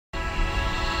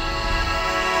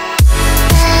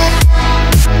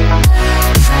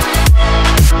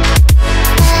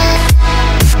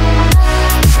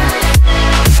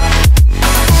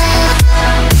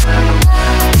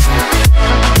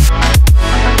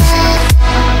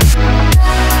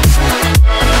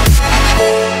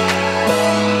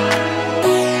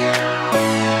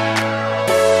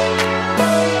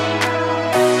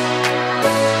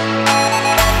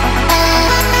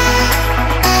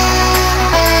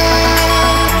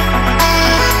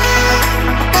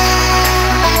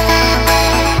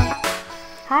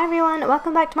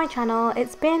welcome back to my channel.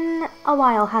 It's been a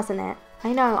while, hasn't it?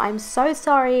 I know, I'm so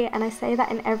sorry, and I say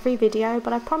that in every video,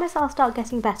 but I promise I'll start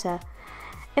getting better.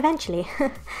 Eventually.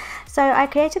 So I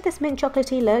created this mint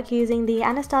chocolatey look using the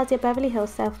Anastasia Beverly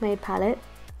Hills Self-Made Palette.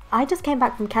 I just came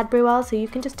back from Cadbury World, so you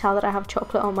can just tell that I have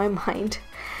chocolate on my mind.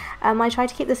 I tried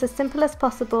to keep this as simple as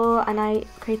possible, and I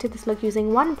created this look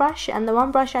using one brush, and the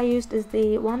one brush I used is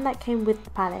the one that came with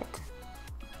the palette.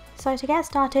 So to get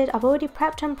started, I've already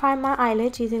prepped and primed my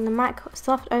eyelids using the MAC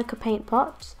Soft Ochre Paint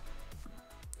Pot.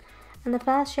 And the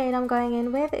first shade I'm going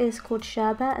in with is called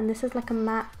Sherbet, and this is like a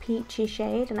matte peachy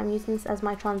shade, and I'm using this as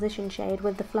my transition shade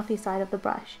with the fluffy side of the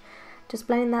brush. Just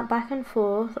blending that back and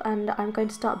forth, and I'm going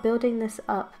to start building this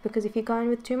up, because if you go in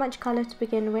with too much colour to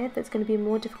begin with, it's going to be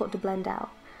more difficult to blend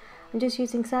out. I'm just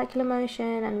using circular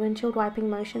motion and windshield wiping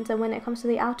motions, and when it comes to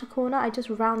the outer corner, I just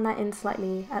round that in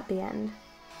slightly at the end.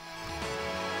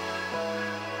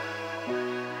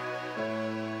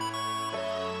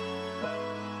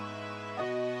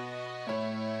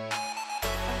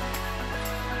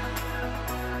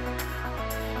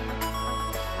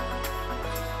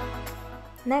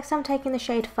 Next I'm taking the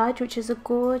shade Fudge, which is a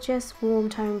gorgeous warm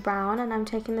tone brown, and I'm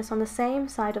taking this on the same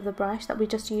side of the brush that we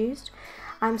just used.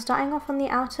 I'm starting off on the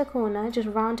outer corner, just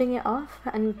rounding it off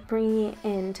and bringing it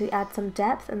in to add some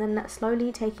depth, and then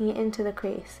slowly taking it into the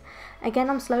crease. Again,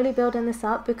 I'm slowly building this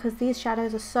up because these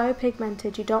shadows are so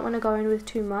pigmented, you don't want to go in with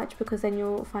too much because then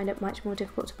you'll find it much more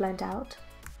difficult to blend out.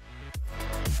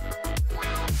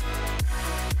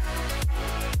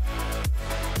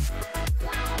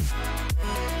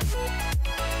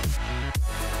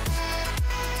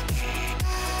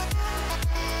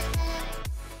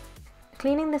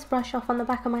 Cleaning this brush off on the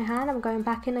back of my hand, I'm going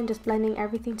back in and just blending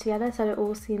everything together so it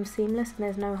all seems seamless and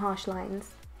there's no harsh lines.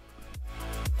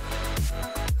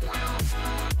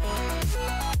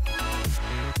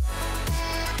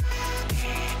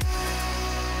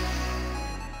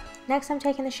 Next I'm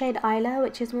taking the shade Eyeliner,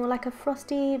 which is more like a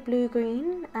frosty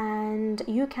blue-green, and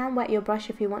you can wet your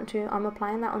brush if you want to. I'm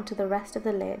applying that onto the rest of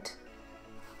the lid.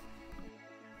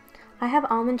 I have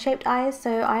almond shaped eyes,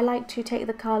 so I like to take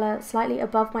the colour slightly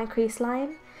above my crease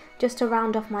line just to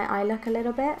round off my eye look a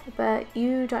little bit, but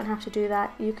you don't have to do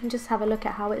that. You can just have a look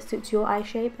at how it suits your eye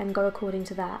shape and go according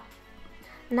to that.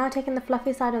 Now taking the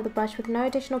fluffy side of the brush with no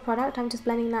additional product, I'm just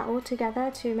blending that all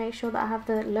together to make sure that I have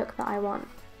the look that I want.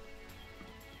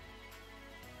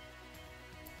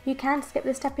 You can skip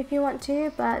this step if you want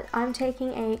to, but I'm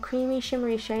taking a creamy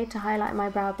shimmery shade to highlight my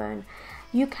brow bone.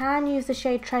 You can use the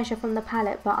shade Treasure from the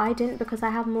palette, but I didn't because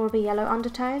I have more of a yellow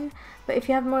undertone. But if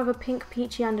you have more of a pink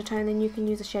peachy undertone, then you can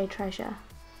use the shade Treasure.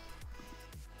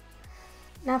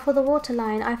 Now for the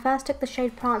waterline, I first took the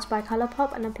shade Prance by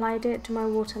Colourpop and applied it to my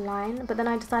waterline, but then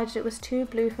I decided it was too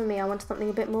blue for me. I wanted something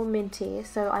a bit more minty,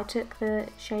 so I took the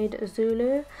shade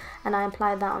Zulu and I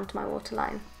applied that onto my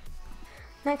waterline.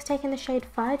 Next, taking the shade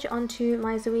Fudge onto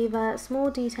my Zoeva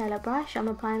small detailer brush, I'm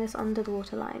applying this under the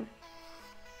waterline.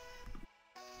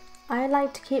 I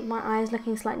like to keep my eyes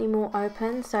looking slightly more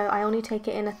open, so I only take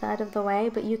it in a third of the way,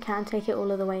 but you can take it all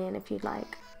of the way in if you'd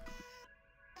like.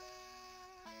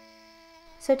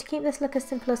 So to keep this look as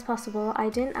simple as possible, I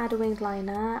didn't add a winged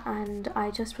liner, and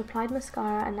I just applied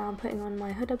mascara, and now I'm putting on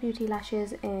my Huda Beauty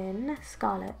lashes in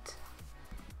Scarlett.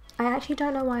 I actually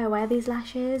don't know why I wear these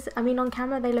lashes. I mean, on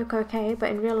camera they look okay,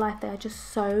 but in real life they are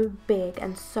just so big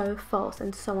and so false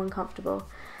and so uncomfortable.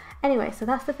 Anyway, so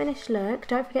that's the finished look.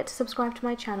 Don't forget to subscribe to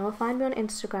my channel, find me on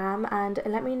Instagram, and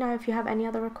let me know if you have any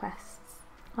other requests.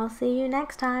 I'll see you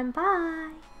next time.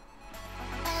 Bye!